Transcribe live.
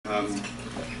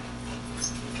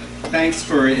thanks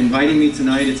for inviting me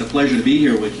tonight. It's a pleasure to be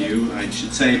here with you. I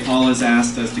should say Paula's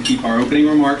asked us to keep our opening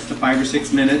remarks to 5 or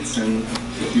 6 minutes, and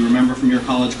if you remember from your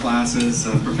college classes,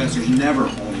 professors never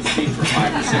only speak for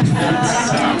 5 or 6 minutes.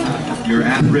 So you're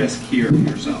at risk here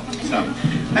yourself. So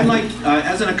I'd like,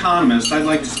 as an economist, I'd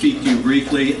like to speak to you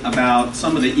briefly about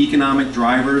some of the economic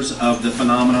drivers of the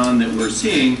phenomenon that we're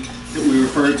seeing that we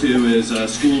refer to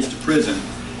as schools to prison.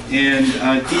 And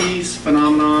these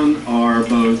phenomenon are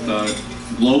both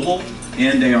global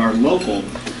and they are local,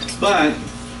 but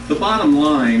the bottom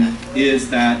line is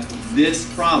that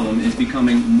this problem is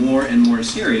becoming more and more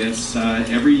serious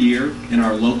every year in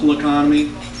our local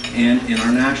economy and in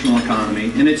our national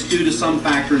economy, and it's due to some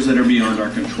factors that are beyond our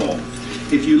control.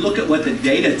 If you look at what the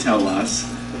data tell us,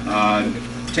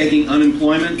 taking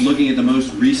unemployment, looking at the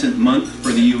most recent month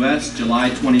for the U.S., July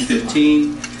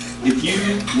 2015, if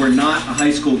you were not a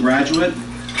high school graduate,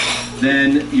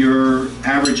 then your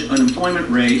average unemployment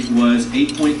rate was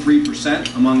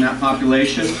 8.3% among that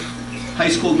population. High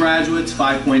school graduates,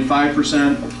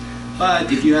 5.5%.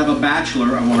 But if you have a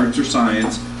Bachelor of Arts or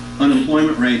Science,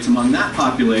 unemployment rates among that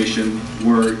population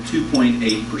were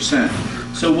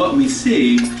 2.8%. So what we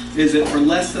see is that for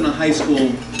less than a high school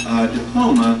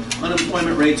diploma,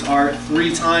 unemployment rates are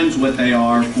 3 times what they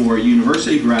are for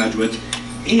university graduates.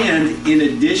 And in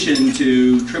addition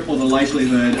to triple the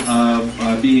likelihood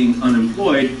of being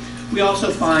unemployed, we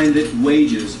also find that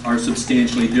wages are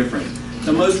substantially different.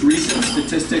 The most recent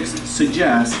statistics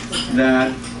suggest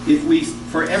that if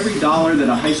for every dollar that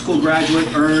a high school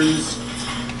graduate earns,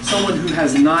 someone who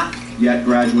has not yet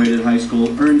graduated high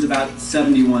school earns about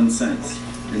 71 cents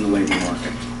in the labor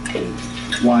market.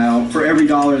 While for every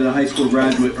dollar that a high school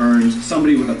graduate earns,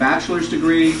 somebody with a bachelor's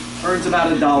degree earns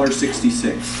about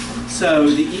 $1.66. So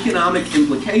the economic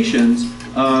implications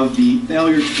of the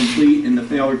failure to complete and the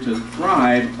failure to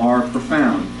thrive are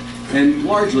profound. And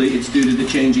largely it's due to the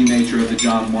changing nature of the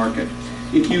job market.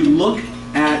 If you look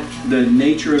at the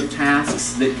nature of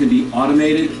tasks that can be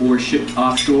automated or shipped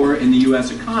offshore in the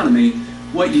U.S. economy,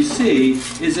 what you see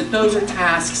is that those are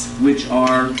tasks which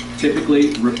are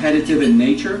typically repetitive in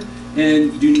nature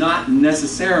and do not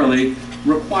necessarily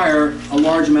require a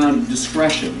large amount of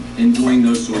discretion in doing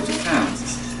those sorts of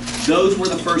tasks. Those were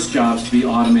the first jobs to be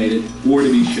automated or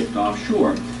to be shipped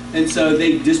offshore. And so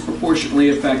they disproportionately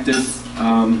affected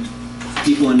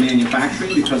people in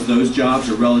manufacturing because those jobs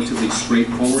are relatively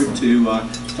straightforward to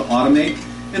automate.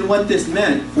 And what this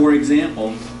meant, for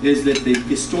example, is that the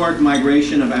historic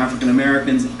migration of African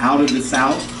Americans out of the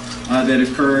South that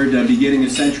occurred beginning a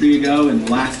century ago and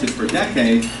lasted for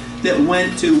decades, that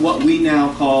went to what we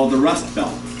now call the Rust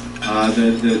Belt.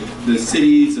 The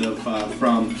cities of,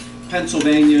 from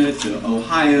Pennsylvania to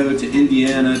Ohio to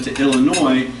Indiana to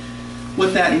Illinois.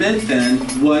 What that meant then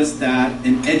was that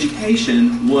an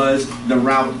education was the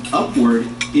route upward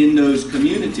in those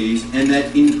communities, and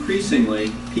that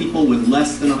increasingly people with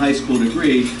less than a high school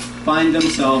degree find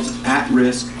themselves at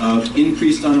risk of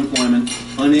increased unemployment,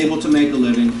 unable to make a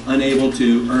living, unable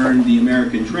to earn the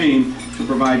American dream to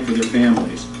provide for their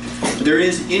families. There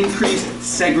is increased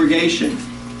segregation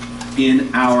in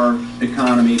our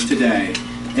economy today,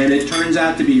 and it turns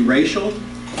out to be racial,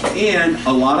 and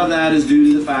a lot of that is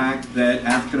due to the fact that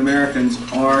African Americans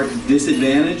are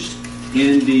disadvantaged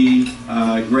in the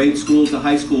grade school to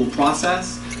high school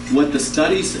process. What the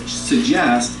studies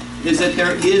suggest is that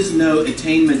there is no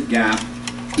attainment gap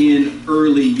in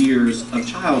early years of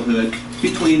childhood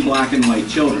between black and white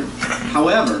children.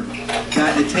 However,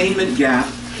 that attainment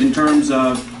gap in terms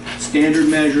of standard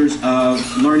measures of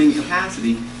learning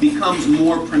capacity becomes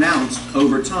more pronounced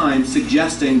over time,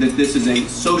 suggesting that this is a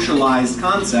socialized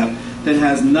concept that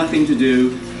has nothing to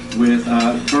do with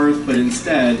birth, but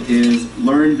instead is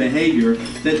learned behavior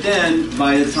that then,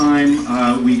 by the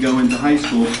time we go into high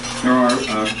school, there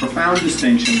are profound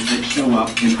distinctions that show up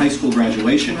in high school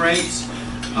graduation rates,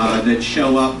 that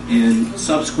show up in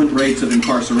subsequent rates of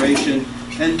incarceration,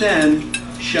 and then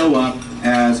show up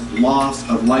as loss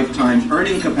of lifetime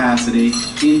earning capacity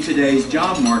in today's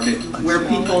job market, where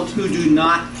people who do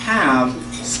not have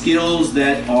skills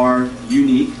that are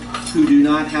unique, who do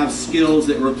not have skills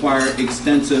that require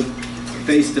extensive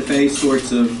face-to-face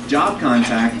sorts of job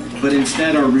contact, but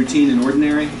instead are routine and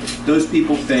ordinary, those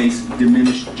people face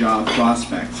diminished job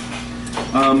prospects.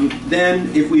 Then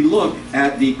if we look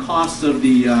at the cost of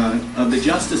the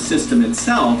justice system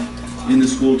itself, in the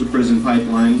school to prison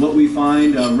pipeline, what we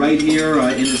find right here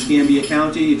in Escambia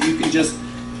County, if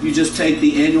you just take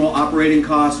the annual operating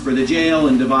cost for the jail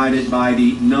and divide it by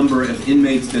the number of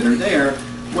inmates that are there,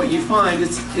 what you find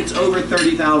is it's over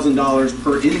 $30,000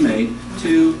 per inmate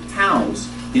to house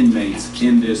inmates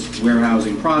in this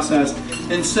warehousing process.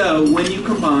 And so when you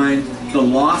combine the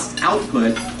lost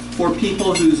output for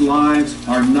people whose lives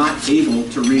are not able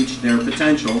to reach their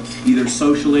potential, either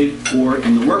socially or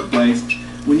in the workplace,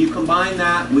 when you combine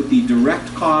that with the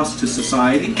direct cost to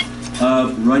society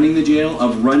of running the jail,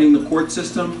 of running the court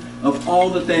system, of all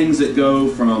the things that go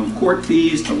from court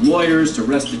fees to lawyers to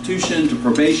restitution to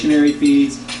probationary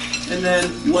fees, and then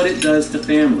what it does to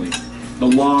families. The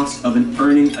loss of an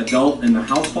earning adult in the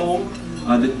household,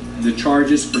 the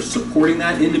charges for supporting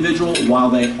that individual while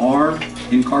they are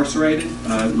incarcerated,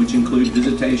 which include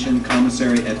visitation,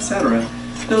 commissary, etc.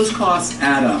 Those costs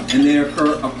add up, and they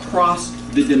occur across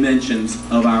the dimensions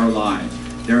of our lives.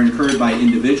 They're incurred by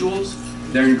individuals,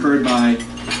 they're incurred by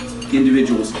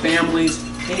individuals' families,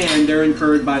 and they're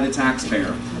incurred by the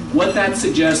taxpayer. What that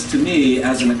suggests to me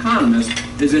as an economist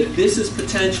is that this is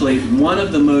potentially one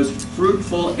of the most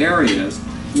fruitful areas,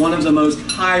 one of the most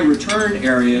high return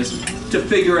areas to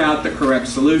figure out the correct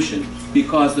solution,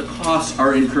 because the costs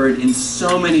are incurred in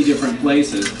so many different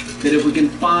places that if we can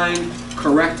find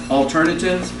correct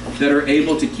alternatives that are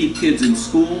able to keep kids in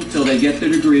school till they get their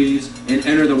degrees and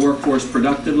enter the workforce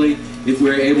productively, if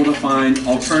we're able to find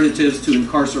alternatives to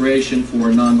incarceration for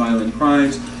nonviolent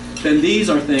crimes, then these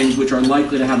are things which are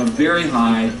likely to have a very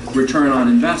high return on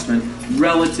investment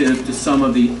relative to some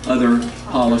of the other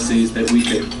policies that we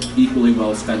could equally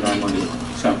well spend our money on.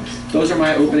 So those are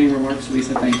my opening remarks,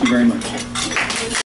 Lisa. Thank you very much.